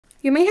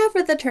You may have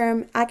heard the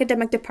term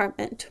academic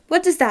department.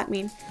 What does that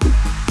mean?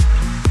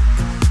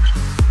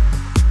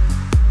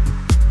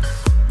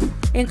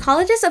 In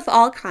colleges of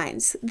all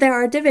kinds, there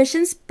are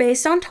divisions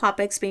based on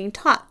topics being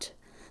taught.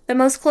 The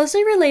most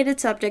closely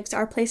related subjects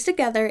are placed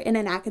together in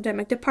an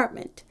academic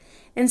department.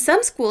 In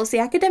some schools, the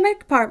academic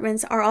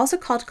departments are also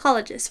called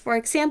colleges, for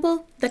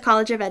example, the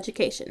College of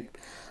Education.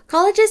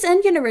 Colleges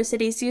and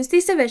universities use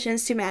these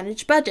divisions to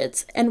manage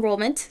budgets,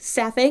 enrollment,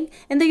 staffing,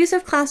 and the use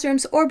of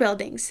classrooms or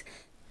buildings.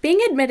 Being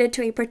admitted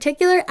to a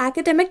particular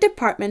academic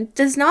department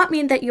does not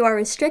mean that you are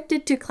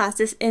restricted to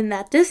classes in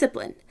that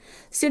discipline.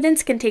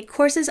 Students can take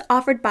courses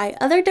offered by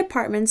other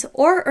departments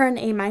or earn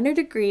a minor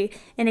degree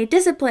in a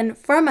discipline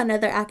from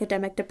another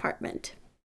academic department.